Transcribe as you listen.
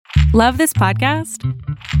Love this podcast?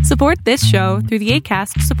 Support this show through the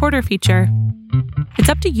Acast supporter feature. It's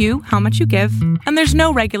up to you how much you give, and there's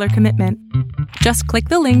no regular commitment. Just click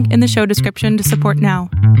the link in the show description to support now.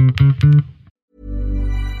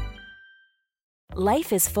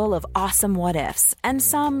 Life is full of awesome what-ifs, and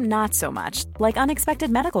some not so much, like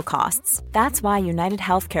unexpected medical costs. That's why United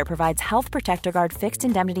Healthcare provides Health Protector Guard fixed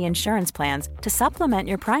indemnity insurance plans to supplement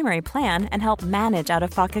your primary plan and help manage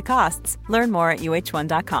out-of-pocket costs. Learn more at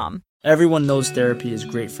uh1.com. Everyone knows therapy is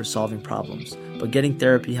great for solving problems, but getting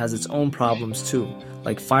therapy has its own problems too,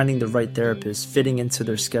 like finding the right therapist, fitting into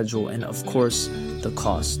their schedule, and of course, the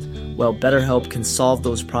cost. Well, BetterHelp can solve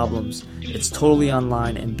those problems. It's totally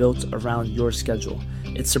online and built around your schedule.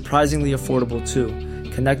 It's surprisingly affordable too.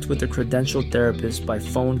 Connect with a credentialed therapist by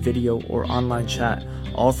phone, video, or online chat,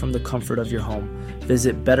 all from the comfort of your home.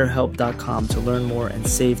 Visit BetterHelp.com to learn more and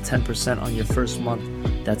save 10% on your first month.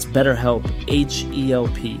 That's BetterHelp,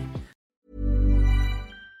 H-E-L-P.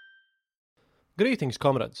 Greetings,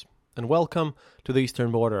 comrades, and welcome to the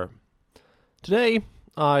Eastern Border. Today,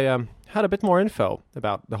 I had a bit more info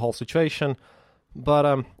about the whole situation, but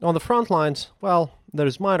on the front lines, well,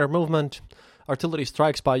 there's minor movement, artillery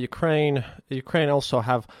strikes by Ukraine. Ukraine also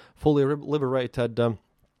have fully liberated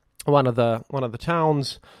one of the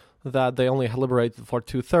towns that they only had liberated for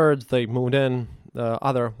 2/3. They moved in. The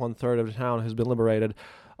other 1/3 of the town has been liberated.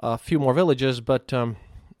 A few more villages, but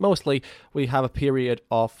mostly we have a period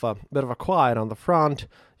of a bit of a quiet on the front.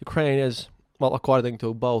 Ukraine is, well, according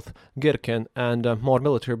to both Girkin and more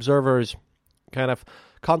military observers, kind of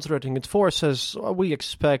concentrating its forces. We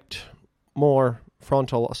expect more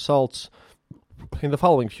frontal assaults in the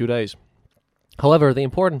following few days. However, the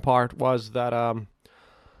important part was that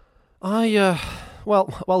while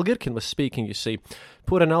Girkin was speaking, you see,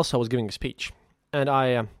 Putin also was giving a speech, and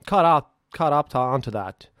I caught up onto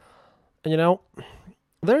that. And you know,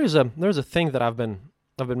 there's a thing that I've been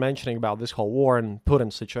mentioning about this whole war and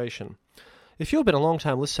Putin's situation. If you've been a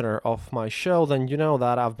long-time listener of my show, then you know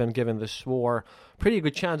that I've been giving this war pretty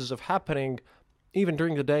good chances of happening, even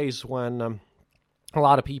during the days when a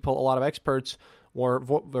lot of people, a lot of experts were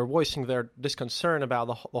voicing their disconcern about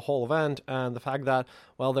the whole event and the fact that,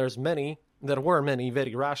 well, there were many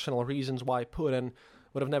very rational reasons why Putin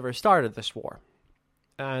would have never started this war.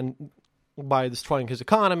 And by destroying his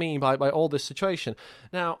economy, by all this situation.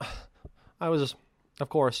 Now, I was, of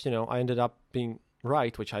course, I ended up being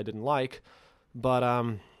right, which I didn't like. But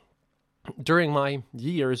during my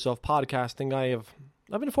years of podcasting, I've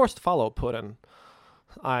been forced to follow Putin.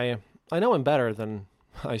 I know him better than,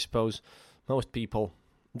 I suppose, most people.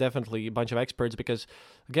 Definitely a bunch of experts, because,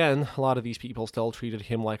 again, a lot of these people still treated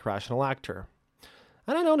him like a rational actor.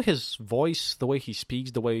 And I know his voice, the way he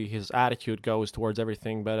speaks, the way his attitude goes towards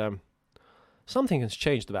everything, but something has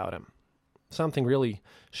changed about him. Something really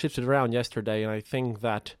shifted around yesterday, and I think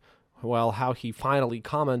that, well, how he finally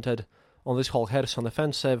commented on this whole Kherson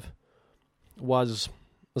offensive was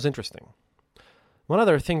interesting. One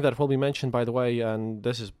other thing that will be mentioned, by the way, and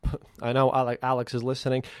this is, I know Alex is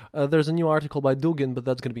listening, there's a new article by Dugin, but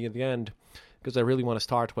that's going to be at the end, because I really want to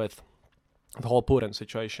start with the whole Putin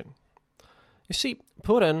situation. You see,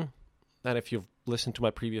 Putin, and if you've listened to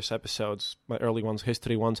my previous episodes, my early ones,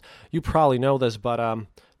 history ones, you probably know this, but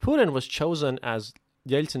Putin was chosen as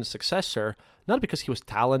Yeltsin's successor, not because he was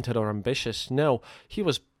talented or ambitious. No, he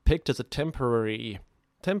was picked as a temporary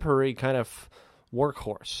kind of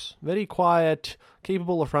workhorse. Very quiet,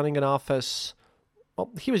 capable of running an office. Well,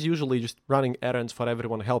 he was usually just running errands for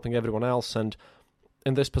everyone, helping everyone else, and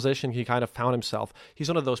in this position, he kind of found himself. He's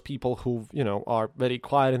one of those people who, are very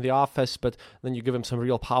quiet in the office, but then you give him some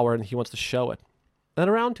real power and he wants to show it. And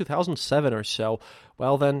around 2007 or so,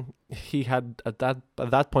 well, then he had at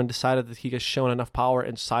that point decided that he has shown enough power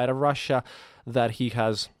inside of Russia that he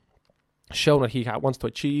has shown what he wants to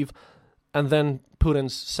achieve. And then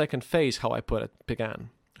Putin's second phase, how I put it, began.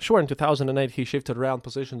 Sure, in 2008 he shifted around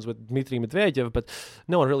positions with Dmitry Medvedev, but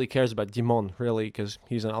no one really cares about Dimon, really, because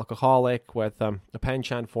he's an alcoholic with a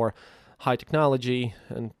penchant for high technology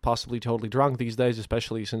and possibly totally drunk these days,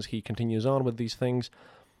 especially since he continues on with these things.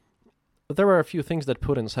 But there were a few things that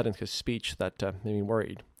Putin said in his speech that made me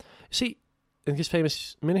worried. See, in his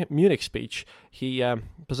famous Munich speech, he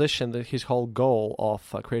positioned his whole goal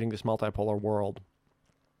of creating this multipolar world.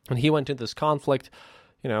 And he went into this conflict,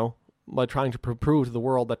 by trying to prove to the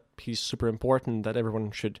world that he's super important, that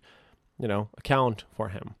everyone should, account for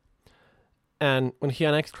him. And when he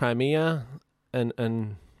annexed Crimea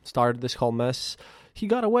and started this whole mess, he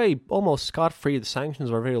got away almost scot-free. The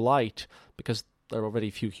sanctions were very light because there were very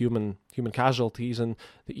few human casualties, and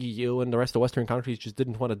the EU and the rest of Western countries just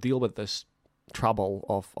didn't want to deal with this trouble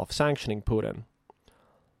of sanctioning Putin.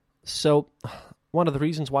 So one of the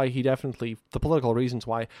reasons why the political reasons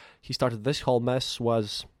why he started this whole mess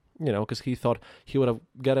was, because he thought he would have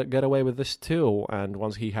get away with this too. And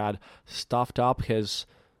once he had stuffed up his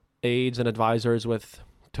aides and advisors with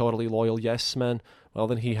totally loyal yes men, well,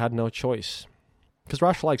 then he had no choice. Because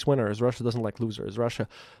Russia likes winners. Russia doesn't like losers. Russia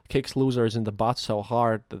kicks losers in the butt so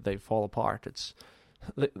hard that they fall apart.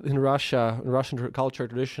 In Russian culture,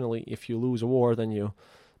 traditionally, if you lose a war, then you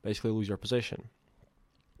basically lose your position.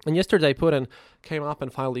 And yesterday, Putin came up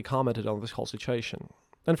and finally commented on this whole situation.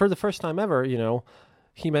 And for the first time ever,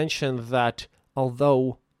 he mentioned that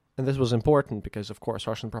although, and this was important because, of course,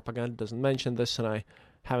 Russian propaganda doesn't mention this, and I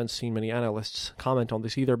haven't seen many analysts comment on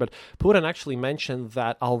this either, but Putin actually mentioned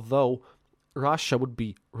that although Russia would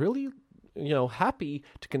be really, happy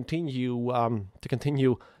to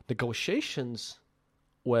continue negotiations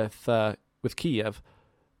with Kiev,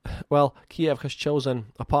 well, Kiev has chosen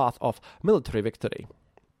a path of military victory,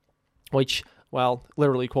 which, well,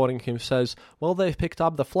 literally quoting him, says, well, they've picked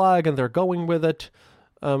up the flag and they're going with it.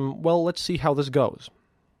 Well, let's see how this goes.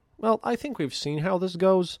 Well, I think we've seen how this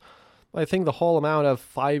goes. I think the whole amount of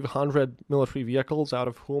 500 military vehicles, out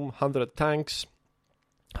of whom 100 tanks,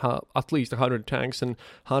 at least 100 tanks and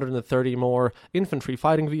 130 more infantry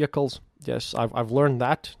fighting vehicles, yes, I've learned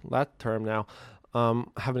that term now,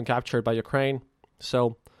 have been captured by Ukraine.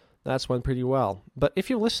 So that's went pretty well. But if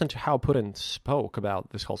you listen to how Putin spoke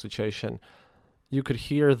about this whole situation, you could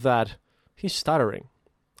hear that he's stuttering.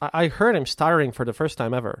 I heard him stuttering for the first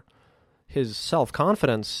time ever. His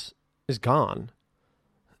self-confidence is gone.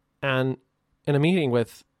 And in a meeting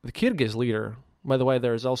with the Kyrgyz leader, by the way,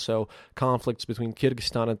 there's also conflicts between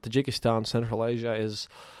Kyrgyzstan and Tajikistan. Central Asia is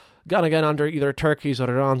gonna get under either Turkey's or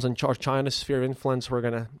Iran's and China's sphere of influence. We're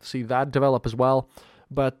gonna see that develop as well.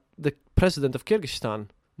 But the president of Kyrgyzstan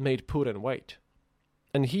made Putin wait.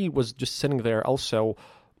 And he was just sitting there also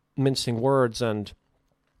mincing words and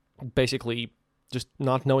basically just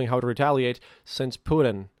not knowing how to retaliate, since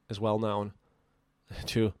Putin is well known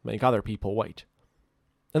to make other people wait.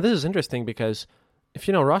 And this is interesting because if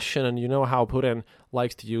you know Russian and you know how Putin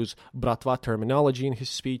likes to use bratva terminology in his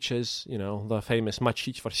speeches, the famous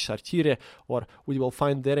machich for sartire, or we will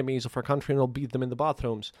find the enemies of our country and we'll beat them in the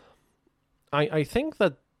bathrooms, I think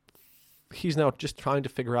that he's now just trying to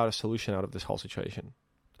figure out a solution out of this whole situation.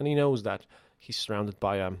 And he knows that he's surrounded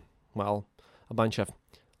by, a bunch of,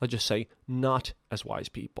 let's just say, not as wise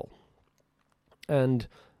people. And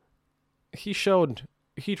he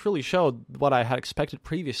truly showed what I had expected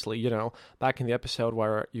previously, back in the episode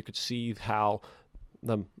where you could see how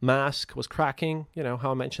the mask was cracking,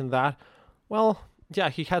 how I mentioned that. Well, yeah,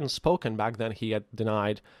 he hadn't spoken back then. He had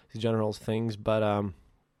denied his generals things, but,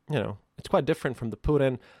 it's quite different from the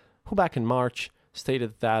Putin who back in March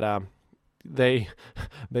stated that they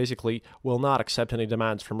basically will not accept any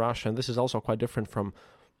demands from Russia. And this is also quite different from,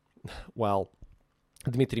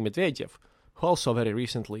 Dmitry Medvedev, who also very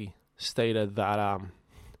recently stated that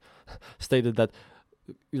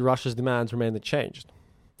Russia's demands remain unchanged.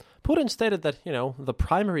 Putin stated that, the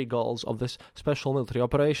primary goals of this special military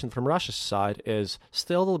operation from Russia's side is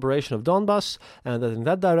still the liberation of Donbass, and that in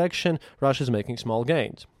that direction, Russia is making small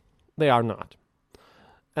gains. They are not.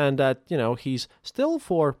 And that, he's still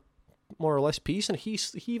for more or less peace, and he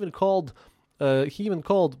even called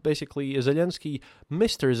basically Zelensky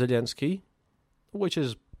Mr. Zelensky, which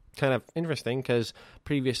is kind of interesting because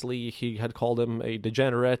previously he had called him a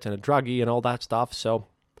degenerate and a druggie and all that stuff, so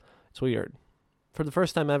it's weird. For the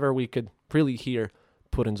first time ever, we could really hear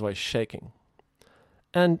Putin's voice shaking.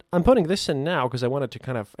 And I'm putting this in now because I wanted to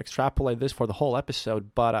kind of extrapolate this for the whole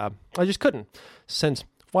episode, but I just couldn't, since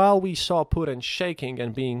while we saw Putin shaking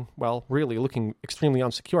and being, really looking extremely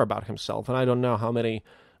insecure about himself, and I don't know how many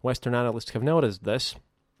Western analysts have noticed this,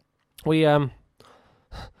 we, at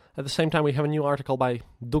the same time, we have a new article by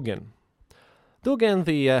Dugin. Dugin,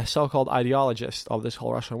 the so-called ideologist of this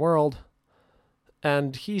whole Russian world,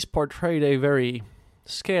 and he's portrayed a very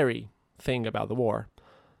scary thing about the war.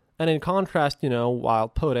 And in contrast, while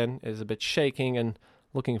Putin is a bit shaking and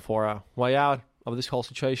looking for a way out of this whole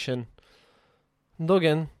situation,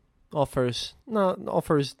 Dugin offers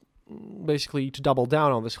basically to double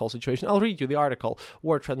down on this whole situation. I'll read you the article,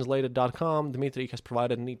 wordtranslated.com. Dmitry has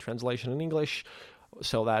provided a neat translation in English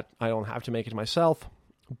so that I don't have to make it myself.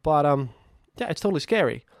 But, it's totally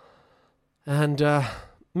scary. And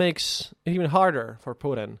makes it even harder for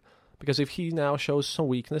Putin, because if he now shows some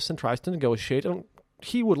weakness and tries to negotiate, and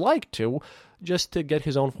he would like to, just to get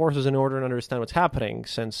his own forces in order and understand what's happening,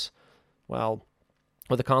 since,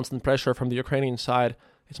 with the constant pressure from the Ukrainian side,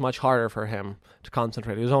 it's much harder for him to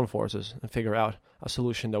concentrate his own forces and figure out a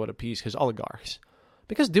solution that would appease his oligarchs.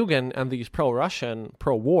 Because Dugin and these pro-Russian,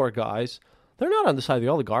 pro-war guys, they're not on the side of the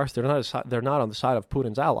oligarchs. They're not on the side of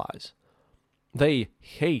Putin's allies. They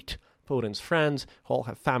hate Putin's friends, who all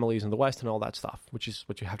have families in the West and all that stuff, which is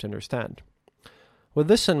what you have to understand. With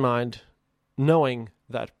this in mind, knowing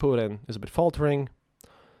that Putin is a bit faltering,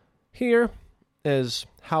 here is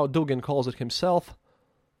how Dugin calls it himself,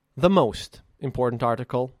 the most important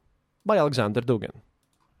article by Alexander Dugin.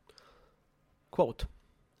 Quote,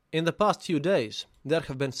 "In the past few days, there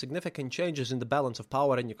have been significant changes in the balance of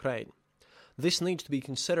power in Ukraine. This needs to be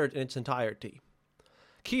considered in its entirety.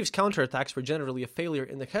 Kyiv's counterattacks were generally a failure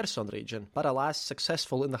in the Kherson region, but alas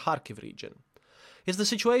successful in the Kharkiv region. Is the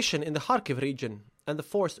situation in the Kharkiv region and the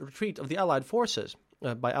forced retreat of the Allied forces,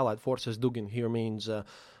 by Allied forces Dugin here means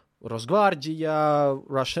Rosgvardia,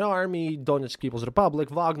 Russian Army, Donetsk People's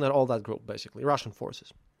Republic, Wagner, all that group basically, Russian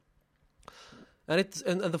forces. And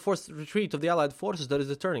the forced retreat of the Allied forces that is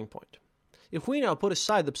the turning point. If we now put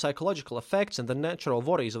aside the psychological effects and the natural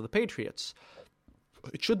worries of the patriots,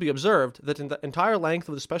 it should be observed that in the entire length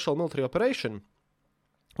of the special military operation,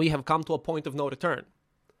 we have come to a point of no return.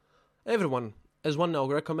 Everyone as one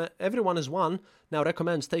now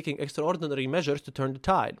recommends taking extraordinary measures to turn the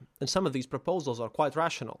tide, and some of these proposals are quite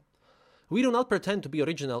rational. We do not pretend to be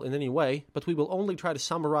original in any way, but we will only try to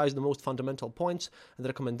summarize the most fundamental points and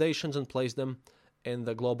recommendations and place them in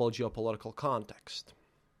the global geopolitical context.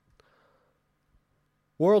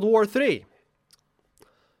 World War III.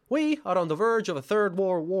 We are on the verge of a third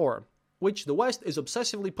world war, which the West is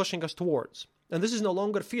obsessively pushing us towards. And this is no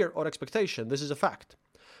longer fear or expectation, this is a fact.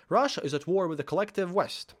 Russia is at war with the collective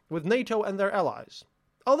West, with NATO and their allies.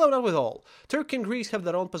 Although not with all. Turkey and Greece have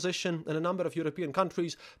their own position, and a number of European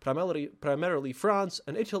countries, primarily France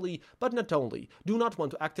and Italy, but not only, do not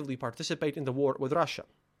want to actively participate in the war with Russia.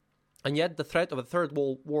 And yet the threat of a third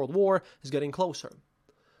world war is getting closer.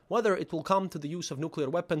 Whether it will come to the use of nuclear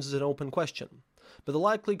weapons is an open question, but the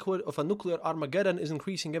likelihood of a nuclear Armageddon is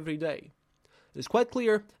increasing every day. It is quite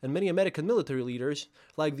clear, and many American military leaders,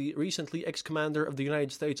 like the recently ex-commander of the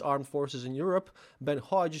United States Armed Forces in Europe, Ben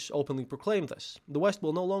Hodges, openly proclaimed this. The West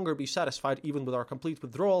will no longer be satisfied even with our complete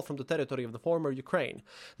withdrawal from the territory of the former Ukraine.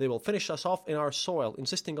 They will finish us off in our soil,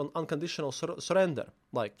 insisting on unconditional surrender,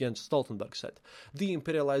 like Jens Stoltenberg said.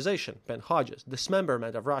 De-imperialization, Ben Hodges,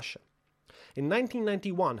 dismemberment of Russia. In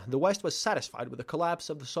 1991, the West was satisfied with the collapse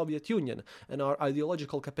of the Soviet Union and our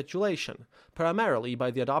ideological capitulation, primarily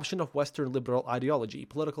by the adoption of Western liberal ideology,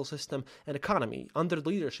 political system, and economy under the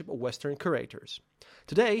leadership of Western curators.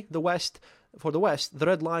 Today, for the West, the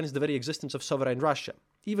red line is the very existence of sovereign Russia,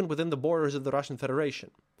 even within the borders of the Russian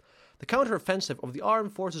Federation. The counteroffensive of the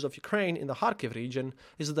armed forces of Ukraine in the Kharkiv region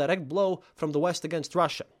is a direct blow from the West against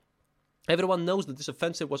Russia. Everyone knows that this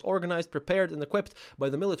offensive was organized, prepared, and equipped by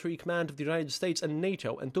the military command of the United States and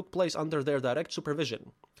NATO and took place under their direct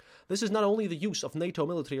supervision. This is not only the use of NATO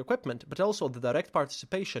military equipment, but also the direct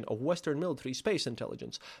participation of Western military space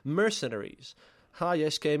intelligence, mercenaries. Hi,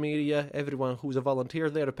 SK Media, everyone who's a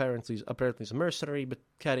volunteer there apparently is a mercenary, but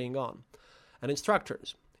carrying on. And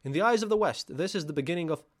instructors. In the eyes of the West, this is the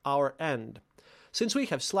beginning of our end. Since we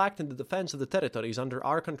have slacked in the defense of the territories under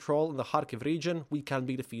our control in the Kharkiv region, we can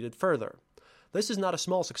be defeated further. This is not a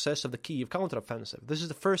small success of the Kyiv counteroffensive. This is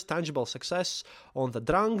the first tangible success on the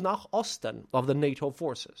Drang nach Osten of the NATO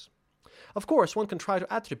forces. Of course, one can try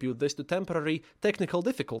to attribute this to temporary technical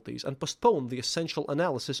difficulties and postpone the essential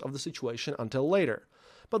analysis of the situation until later.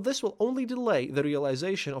 But this will only delay the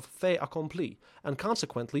realization of fait accompli, and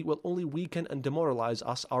consequently will only weaken and demoralize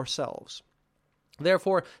us ourselves.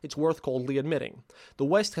 Therefore, it's worth coldly admitting. The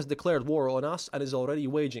West has declared war on us and is already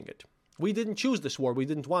waging it. We didn't choose this war, we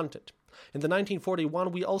didn't want it. In the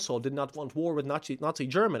 1941, we also did not want war with Nazi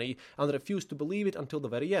Germany and refused to believe it until the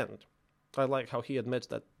very end. I like how he admits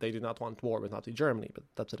that they did not want war with Nazi Germany, but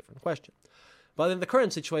that's a different question. But in the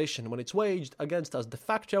current situation, when it's waged against us de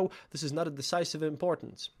facto, this is not of decisive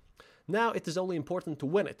importance. Now it is only important to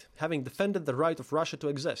win it, having defended the right of Russia to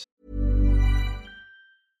exist.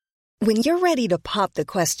 When you're ready to pop the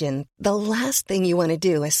question, the last thing you want to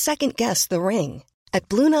do is second-guess the ring. At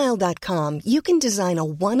BlueNile.com, you can design a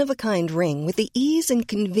one-of-a-kind ring with the ease and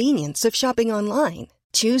convenience of shopping online.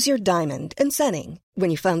 Choose your diamond and setting. When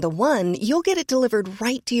you find the one, you'll get it delivered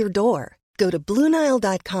right to your door. Go to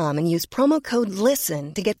BlueNile.com and use promo code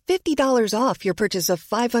LISTEN to get $50 off your purchase of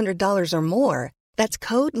 $500 or more. That's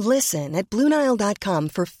code LISTEN at BlueNile.com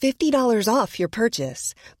for $50 off your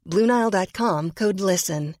purchase. BlueNile.com, code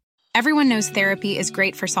LISTEN. Everyone knows therapy is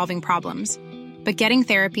great for solving problems, but getting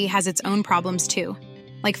therapy has its own problems too,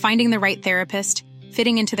 like finding the right therapist,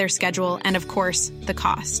 fitting into their schedule, and of course, the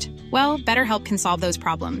cost. Well, BetterHelp can solve those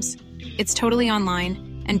problems. It's totally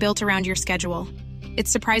online and built around your schedule. It's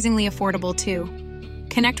surprisingly affordable too.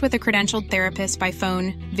 Connect with a credentialed therapist by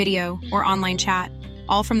phone, video, or online chat,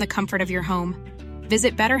 all from the comfort of your home.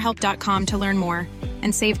 Visit BetterHelp.com to learn more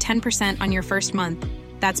and save 10% on your first month.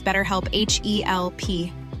 That's BetterHelp,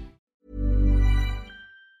 H-E-L-P.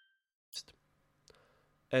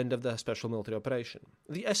 End of the special military operation.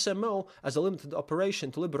 The SMO, as a limited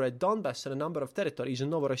operation to liberate Donbass and a number of territories in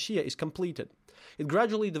Novorossiya, is completed. It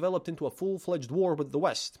gradually developed into a full-fledged war with the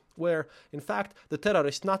West, where, in fact, the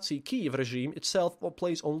terrorist Nazi Kiev regime itself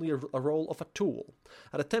plays only a role of a tool,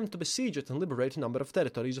 an attempt to besiege it and liberate a number of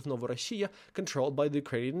territories of Novorossiya controlled by the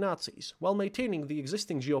Ukrainian Nazis, while maintaining the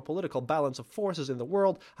existing geopolitical balance of forces in the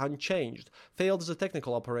world unchanged, failed as a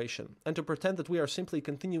technical operation, and to pretend that we are simply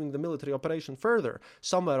continuing the military operation further,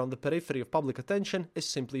 somewhere on the periphery of public attention, is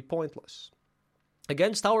simply pointless.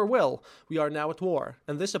 Against our will, we are now at war,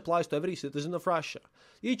 and this applies to every citizen of Russia.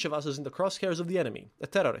 Each of us is in the crosshairs of the enemy, a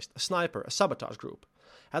terrorist, a sniper, a sabotage group.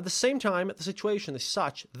 At the same time, the situation is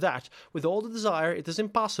such that, with all the desire, it is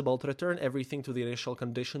impossible to return everything to the initial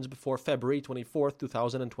conditions before February 24,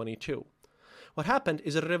 2022. What happened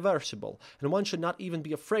is irreversible, and one should not even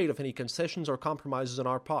be afraid of any concessions or compromises on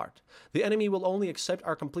our part. The enemy will only accept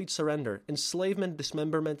our complete surrender, enslavement,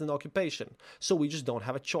 dismemberment, and occupation, so we just don't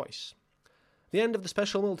have a choice. The end of the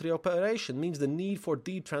special military operation means the need for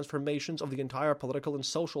deep transformations of the entire political and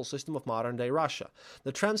social system of modern-day Russia,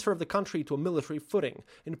 the transfer of the country to a military footing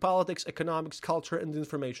in politics, economics, culture, and the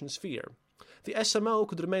information sphere. The SMO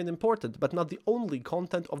could remain important, but not the only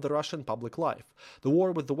content of the Russian public life. The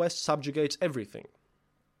war with the West subjugates everything.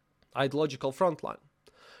 Ideological frontline.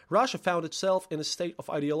 Russia found itself in a state of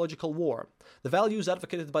ideological war. The values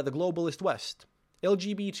advocated by the globalist West,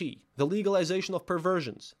 LGBT, the legalization of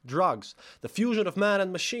perversions, drugs, the fusion of man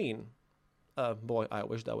and machine. Boy, I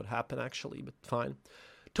wish that would happen actually, but fine.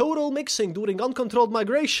 Total mixing during uncontrolled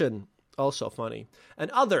migration. Also funny.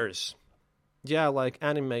 And others. Yeah, like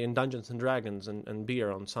anime and Dungeons and Dragons and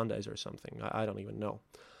beer on Sundays or something. I don't even know.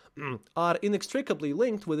 Are inextricably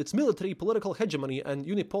linked with its military political hegemony and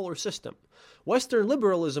unipolar system. Western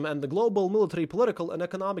liberalism and the global military political and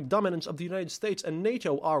economic dominance of the United States and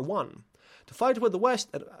NATO are one. To fight with the West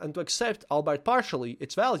and to accept, albeit partially,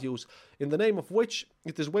 its values, in the name of which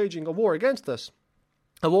it is waging a war against us,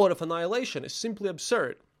 a war of annihilation, is simply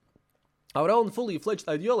absurd. Our own fully fledged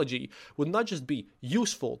ideology would not just be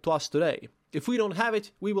useful to us today. If we don't have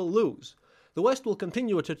it, we will lose. The West will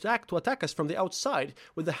continue to attack us from the outside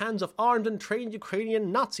with the hands of armed and trained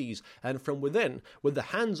Ukrainian Nazis, and from within with the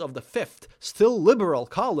hands of the fifth, still liberal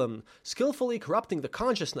column, skillfully corrupting the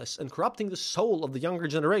consciousness and corrupting the soul of the younger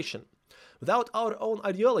generation. Without our own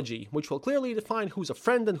ideology, which will clearly define who's a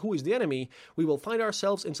friend and who is the enemy, we will find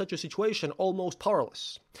ourselves in such a situation almost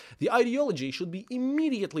powerless. The ideology should be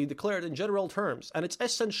immediately declared in general terms, and its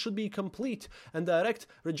essence should be complete and direct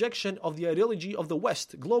rejection of the ideology of the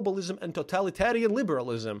West, globalism and totalitarian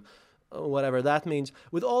liberalism, whatever that means,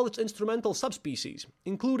 with all its instrumental subspecies,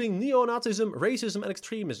 including neo-Nazism, racism, and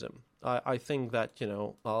extremism. I think that,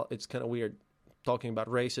 it's kind of weird talking about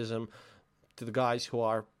racism to the guys who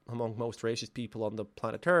are among most racist people on the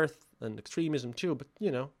planet Earth, and extremism too, but,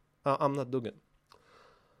 I'm not doing it.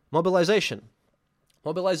 Mobilization.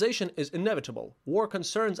 Mobilization is inevitable. War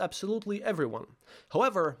concerns absolutely everyone.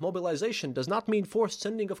 However, mobilization does not mean forced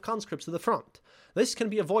sending of conscripts to the front. This can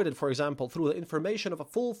be avoided, for example, through the information of a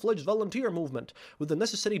full-fledged volunteer movement with the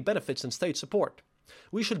necessary benefits and state support.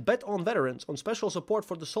 We should bet on veterans, on special support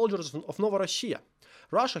for the soldiers of Novorossiya.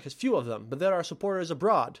 Russia has few of them, but there are supporters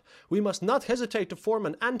abroad. We must not hesitate to form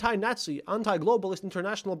an anti-Nazi, anti-globalist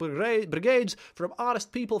international brigades from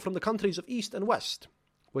honest people from the countries of East and West.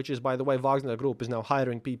 Which is, by the way, Wagner Group is now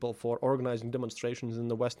hiring people for organizing demonstrations in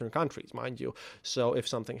the Western countries, mind you. So if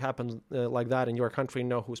something happens like that in your country,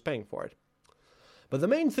 know who's paying for it. But the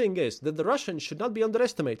main thing is that the Russians should not be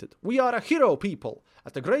underestimated. We are a hero people,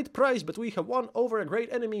 at a great price, but we have won over a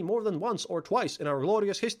great enemy more than once or twice in our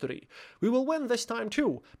glorious history. We will win this time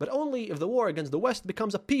too, but only if the war against the West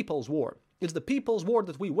becomes a people's war. It's the people's war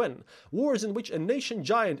that we win, wars in which a nation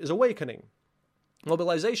giant is awakening.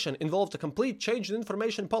 Mobilization involves a complete change in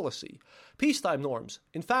information policy. Peacetime norms,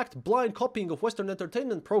 in fact, blind copying of Western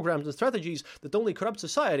entertainment programs and strategies that only corrupt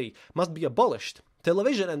society, must be abolished.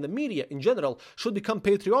 Television and the media in general should become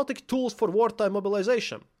patriotic tools for wartime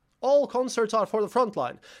mobilization. All concerts are for the front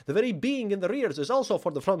line. The very being in the rears is also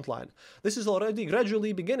for the front line. This is already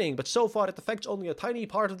gradually beginning, but so far it affects only a tiny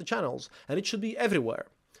part of the channels, and it should be everywhere.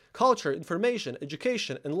 Culture, information,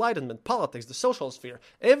 education, enlightenment, politics, the social sphere,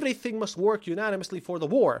 everything must work unanimously for the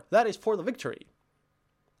war. That is, for the victory.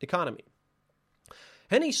 Economy.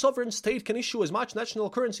 Any sovereign state can issue as much national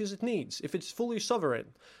currency as it needs, if it's fully sovereign.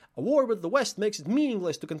 A war with the West makes it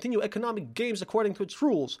meaningless to continue economic games according to its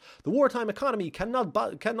rules. The wartime economy cannot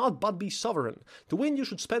but be sovereign. To win, you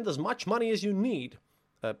should spend as much money as you need.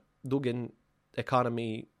 Dugin,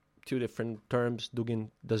 economy, two different terms. Dugin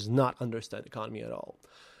does not understand economy at all.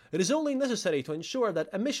 It is only necessary to ensure that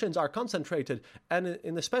emissions are concentrated and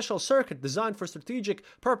in a special circuit designed for strategic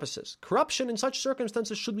purposes. Corruption in such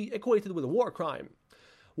circumstances should be equated with a war crime.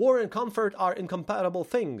 War and comfort are incompatible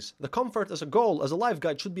things. The comfort as a goal, as a life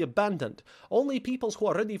guide, should be abandoned. Only peoples who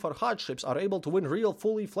are ready for hardships are able to win real,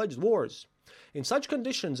 fully fledged wars. In such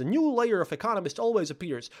conditions, a new layer of economists always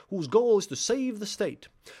appears, whose goal is to save the state.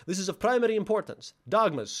 This is of primary importance.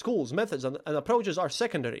 Dogmas, schools, methods, and approaches are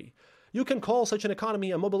secondary. You can call such an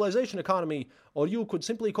economy a mobilization economy, or you could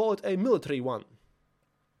simply call it a military one.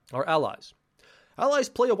 Our allies. Allies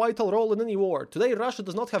play a vital role in any war. Today, Russia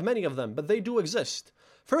does not have many of them, but they do exist.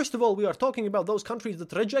 First of all, we are talking about those countries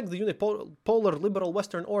that reject the unipolar liberal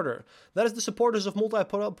Western order. That is the supporters of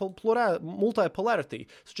multipolarity,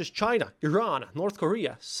 such as China, Iran, North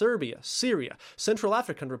Korea, Serbia, Syria, Central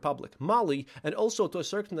African Republic, Mali, and also to a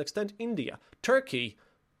certain extent India, Turkey,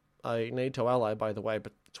 a NATO ally by the way,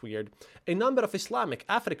 but it's weird, a number of Islamic,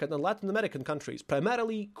 African, and Latin American countries,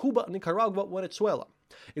 primarily Cuba, Nicaragua, Venezuela.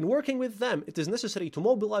 In working with them, it is necessary to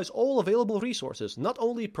mobilize all available resources, not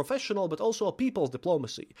only professional but also a people's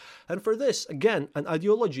diplomacy. And for this, again, an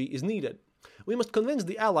ideology is needed. We must convince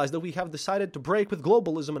the Allies that we have decided to break with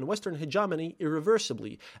globalism and Western hegemony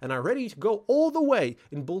irreversibly, and are ready to go all the way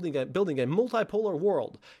in building a multipolar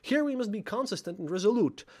world. Here we must be consistent and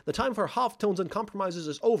resolute. The time for half-tones and compromises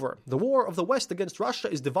is over. The war of the West against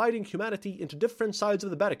Russia is dividing humanity into different sides of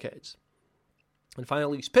the barricades. And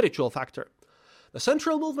finally, spiritual factor. The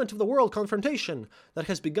central movement of the world confrontation that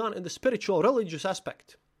has begun in the spiritual religious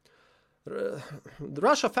aspect.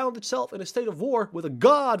 Russia found itself in a state of war with a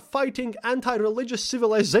God-fighting anti-religious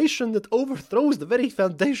civilization that overthrows the very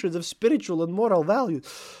foundations of spiritual and moral values.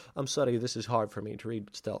 I'm sorry, this is hard for me to read,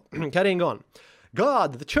 but still. Carrying on.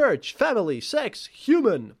 God, the church, family, sex,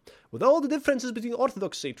 human. With all the differences between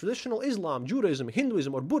Orthodoxy, traditional Islam, Judaism,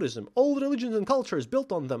 Hinduism, or Buddhism, all religions and cultures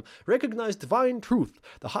built on them recognize divine truth,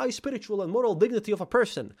 the high spiritual and moral dignity of a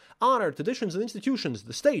person, honor, traditions and institutions,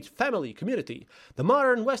 the state, family, community. The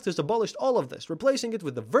modern West has abolished all of this, replacing it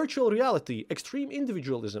with the virtual reality, extreme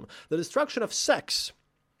individualism, the destruction of sex.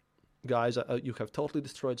 Guys, you have totally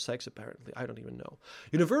destroyed sex, apparently. I don't even know.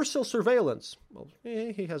 Universal surveillance. Well,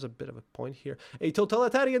 he has a bit of a point here. A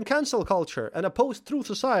totalitarian cancel culture and a post-truth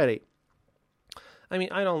society. I mean,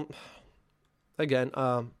 I don't... Again,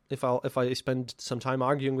 if I spend some time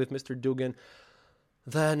arguing with Mr. Dugin,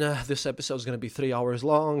 then this episode is going to be 3 hours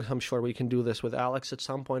long. I'm sure we can do this with Alex at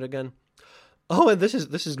some point again. Oh, and this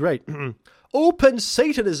is great. Open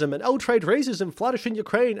Satanism and outright racism flourish in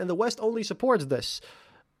Ukraine, and the West only supports this.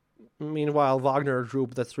 Meanwhile, Wagner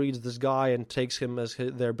group that reads this guy and takes him as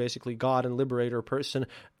their basically god and liberator person,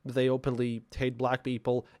 they openly hate black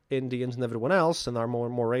people, Indians, and everyone else, and are more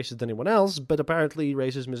racist than anyone else, but apparently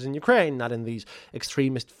racism is in Ukraine, not in these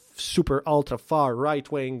extremist, super ultra-far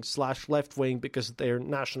right-wing / left-wing, because they're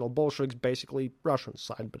national Bolsheviks, basically Russian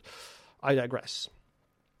side, but I digress.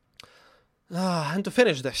 And to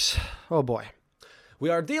finish this, oh boy. We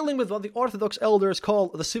are dealing with what the Orthodox elders call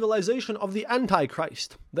the civilization of the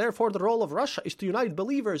Antichrist. Therefore, the role of Russia is to unite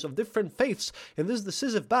believers of different faiths in this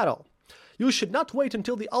decisive battle. You should not wait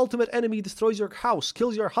until the ultimate enemy destroys your house,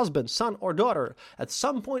 kills your husband, son, or daughter. At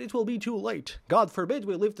some point it will be too late. God forbid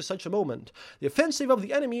we live to such a moment. The offensive of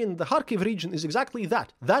the enemy in the Kharkiv region is exactly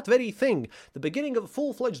that very thing, the beginning of a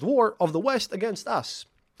full-fledged war of the West against us.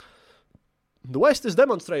 The West is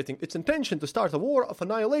demonstrating its intention to start a war of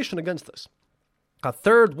annihilation against us. A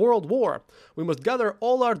third world war. We must gather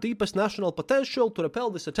all our deepest national potential to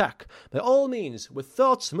repel this attack. By all means, with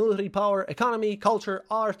thoughts, military power, economy, culture,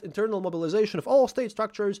 art, internal mobilization of all state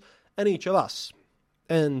structures, and each of us.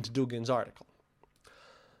 End Dugin's article.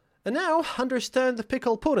 And now, understand the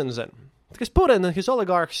pickle Putin's in. Because Putin and his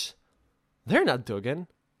oligarchs, they're not Dugin.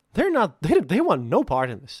 They want no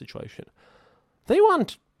part in this situation. They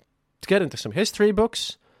want to get into some history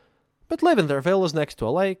books, but live in their villas next to a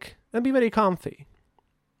lake and be very comfy.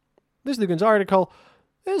 This Dugin's article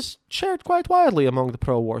is shared quite widely among the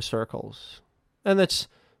pro-war circles, and it's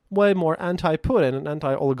way more anti-Putin and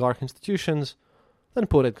anti-oligarch institutions than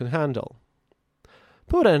Putin can handle.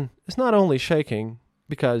 Putin is not only shaking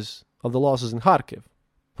because of the losses in Kharkiv,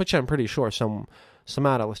 which I'm pretty sure some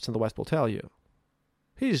analysts in the West will tell you.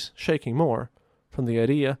 He's shaking more from the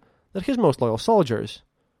idea that his most loyal soldiers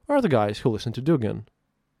are the guys who listen to Dugin,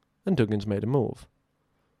 and Dugin's made a move.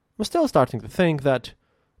 I'm still starting to think that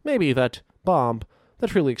maybe that bomb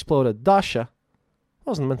that really exploded Dasha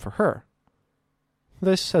wasn't meant for her.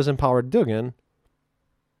 This has empowered Dugin,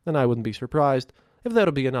 and I wouldn't be surprised if there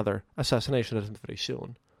would be another assassination attempt very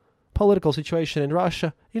soon. Political situation in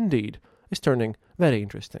Russia, indeed, is turning very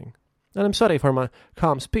interesting. And I'm sorry for my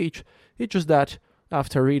calm speech, it's just that,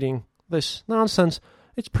 after reading this nonsense,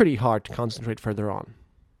 it's pretty hard to concentrate further on.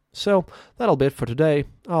 So, that'll be it for today.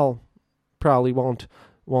 I'll probably won't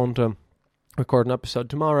record an episode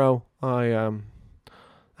tomorrow. I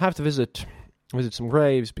have to visit some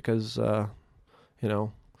graves because, I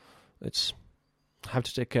have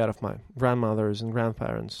to take care of my grandmother's and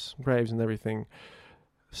grandparents' graves and everything.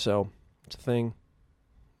 So, it's a thing.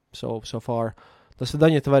 So far. До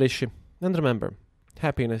свидания, товарищи. And remember,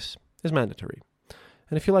 happiness is mandatory.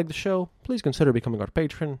 And if you like the show, please consider becoming our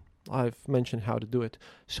patron. I've mentioned how to do it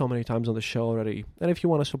so many times on the show already. And if you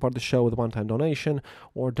want to support the show with a one-time donation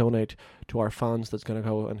or donate to our funds that's going to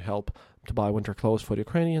go and help to buy winter clothes for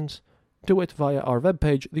Ukrainians, do it via our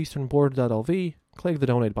webpage, theeasternborder.lv. Click the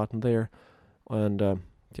donate button there. And,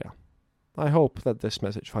 I hope that this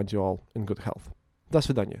message finds you all in good health. До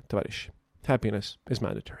свидания, товарищи. Happiness is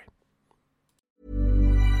mandatory.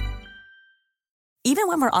 Even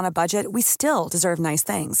when we're on a budget, we still deserve nice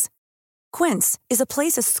things. Quince is a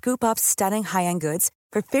place to scoop up stunning high-end goods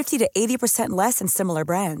for 50 to 80% less than similar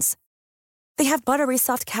brands. They have buttery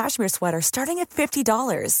soft cashmere sweaters starting at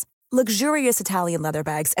 $50, luxurious Italian leather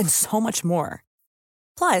bags, and so much more.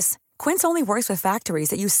 Plus, Quince only works with factories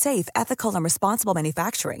that use safe, ethical, and responsible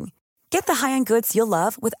manufacturing. Get the high-end goods you'll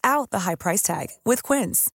love without the high price tag with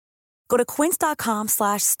Quince. Go to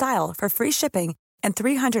quince.com/style for free shipping and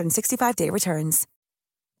 365-day returns.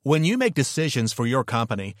 When you make decisions for your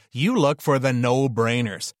company, you look for the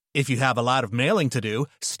no-brainers. If you have a lot of mailing to do,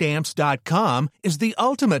 Stamps.com is the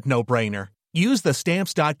ultimate no-brainer. Use the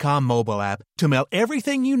Stamps.com mobile app to mail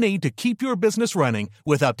everything you need to keep your business running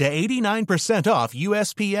with up to 89% off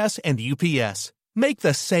USPS and UPS. Make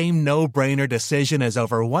the same no-brainer decision as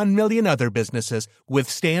over 1 million other businesses with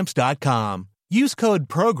Stamps.com. Use code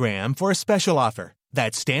PROGRAM for a special offer.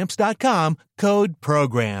 That's Stamps.com, code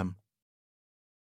PROGRAM.